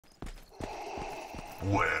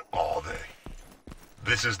Where are they?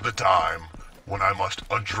 This is the time when I must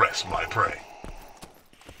address my prey.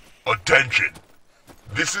 Attention!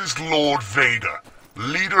 This is Lord Vader,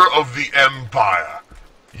 leader of the Empire.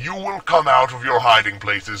 You will come out of your hiding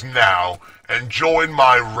places now and join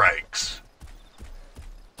my ranks.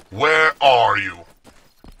 Where are you?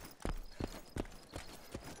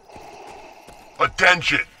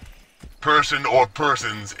 Attention! Person or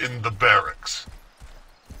persons in the barracks.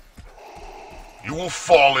 You will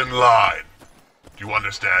fall in line. Do you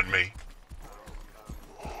understand me?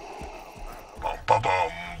 Bum ba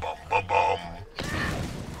bum bum ba bum.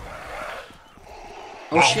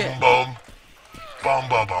 Oh Bum shit. bum. Bum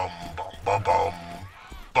ba bum bum ba bum.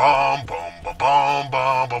 Bum bum ba bum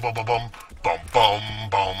bum ba ba ba bum. Bum bum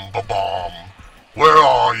bum ba bum. Where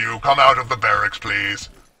are you? Come out of the barracks, please.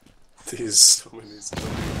 These so many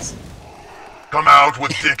zombies. Come out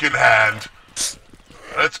with dick in hand.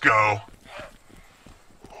 Let's go.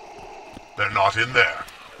 They're not in there.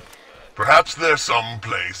 Perhaps they're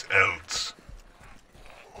someplace else.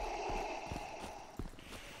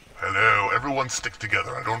 Hello, everyone stick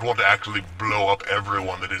together. I don't want to actually blow up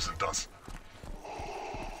everyone that isn't us.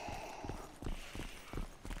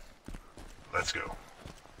 Let's go.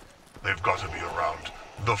 They've got to be around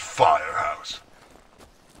the firehouse.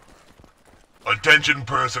 Attention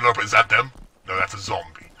person or... Is that them? No, that's a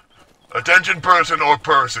zombie. Attention person or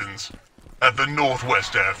persons at the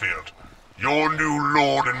Northwest Airfield. Your new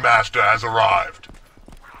Lord and Master has arrived.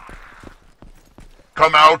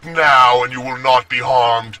 Come out now and you will not be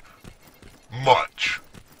harmed much.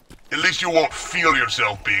 At least you won't feel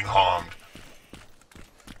yourself being harmed.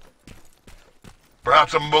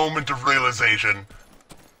 Perhaps a moment of realization.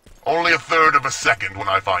 Only a third of a second when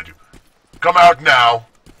I find you. Come out now.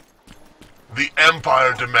 The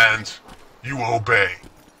Empire demands you obey.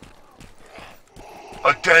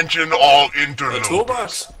 Attention all A interlopers.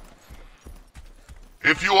 toolbox.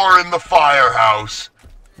 If you are in the firehouse,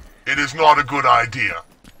 it is not a good idea.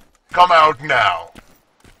 Come out now.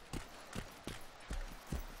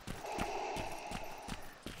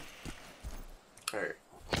 Alright,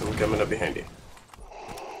 I'm coming up behind you.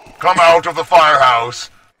 Come out of the firehouse,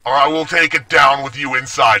 or I will take it down with you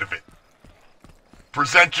inside of it.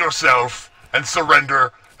 Present yourself and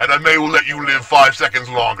surrender, and I may let you live 5 seconds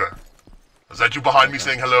longer. Is that you behind me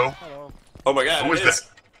saying hello? Oh my god, Who it is is.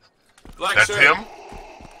 Black That's shirt. him?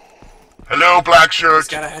 Hello, black shirt. He's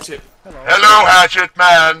got a hatchet. Hello, hatchet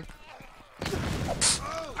man.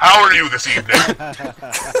 How are you this evening?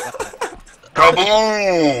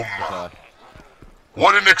 Kaboom!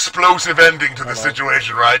 What an explosive ending to the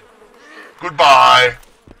situation, right? Goodbye.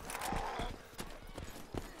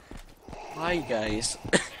 Hi guys.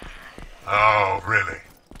 Oh, really?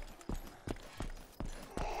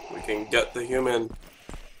 We can gut the human.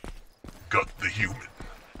 Gut the human.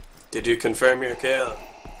 Did you confirm your kill?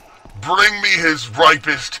 Bring me his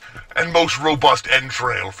ripest and most robust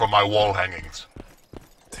entrail from my wall hangings.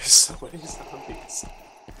 There's so many zombies.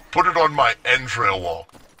 Put it on my entrail wall.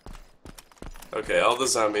 Okay, all the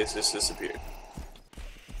zombies just disappeared.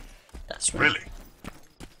 That's right. Really?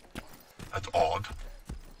 That's odd.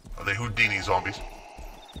 Are they Houdini zombies?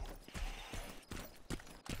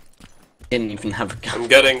 Didn't even have a gun. I'm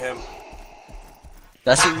gutting him.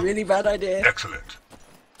 That's a really bad idea. Excellent.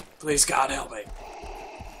 Please God help me.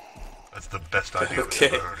 That's the best idea Okay.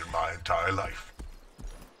 I've ever heard in my entire life.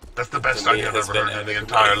 That's the best To me, idea it I've has ever been heard in the epic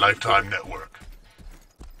entire life. Lifetime network.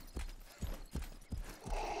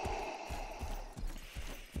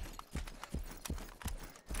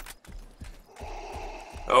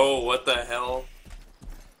 Oh, what the hell?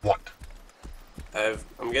 What?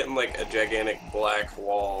 I'm getting like a gigantic black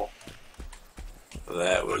wall.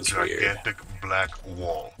 That A was weird. gigantic black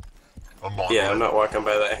wall. A monolith. Yeah, I'm not walking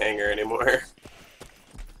by that hangar anymore.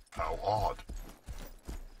 How odd.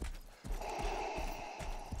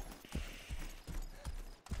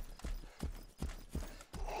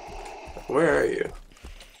 Where are you?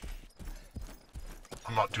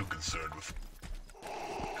 I'm not too concerned with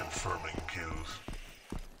confirming kills.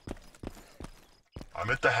 I'm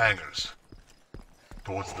at the hangars,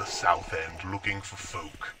 towards the south end, looking for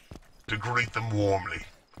folk to greet them warmly.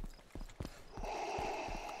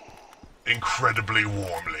 Incredibly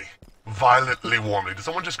warmly. Violently warmly. Did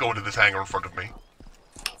someone just go into this hangar in front of me?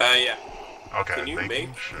 Yeah. Okay, Can you making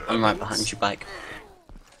make- sure. I'm right behind your bike.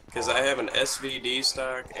 Because I have an SVD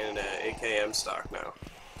stock and an AKM stock now.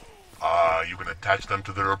 You can attach them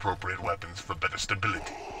to their appropriate weapons for better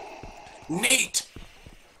stability. Neat!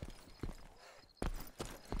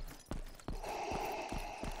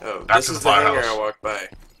 Oh, That's this the is the hangar firehouse. I walked by.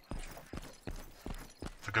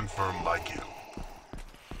 To confirm my kill.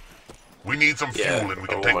 We need some fuel, Yeah. and we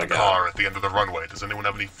can Oh take my the God. car at the end of the runway. Does anyone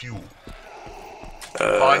have any fuel?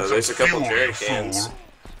 Find some There's a couple fuel, jerry you cans. fool.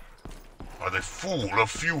 Are they full of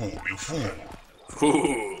fuel, you fool?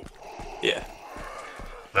 Ooh. Yeah.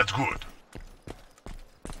 That's good.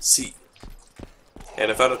 See.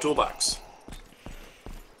 And I found a toolbox.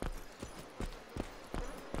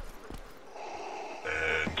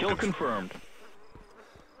 And Kill confirmed.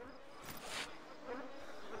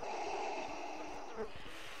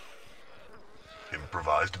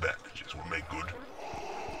 improvised bandages will make good.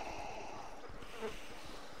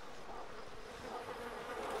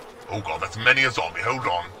 Oh god, that's many a zombie. Hold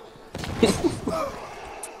on.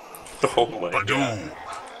 Oh my god. Badoom.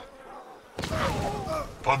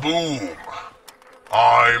 Baboom.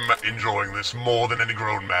 I'm enjoying this more than any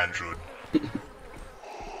grown man should.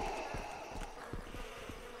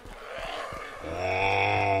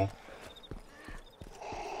 Whoa.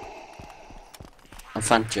 I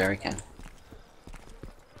found jerry can.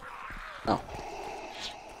 Oh.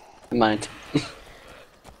 Never mind.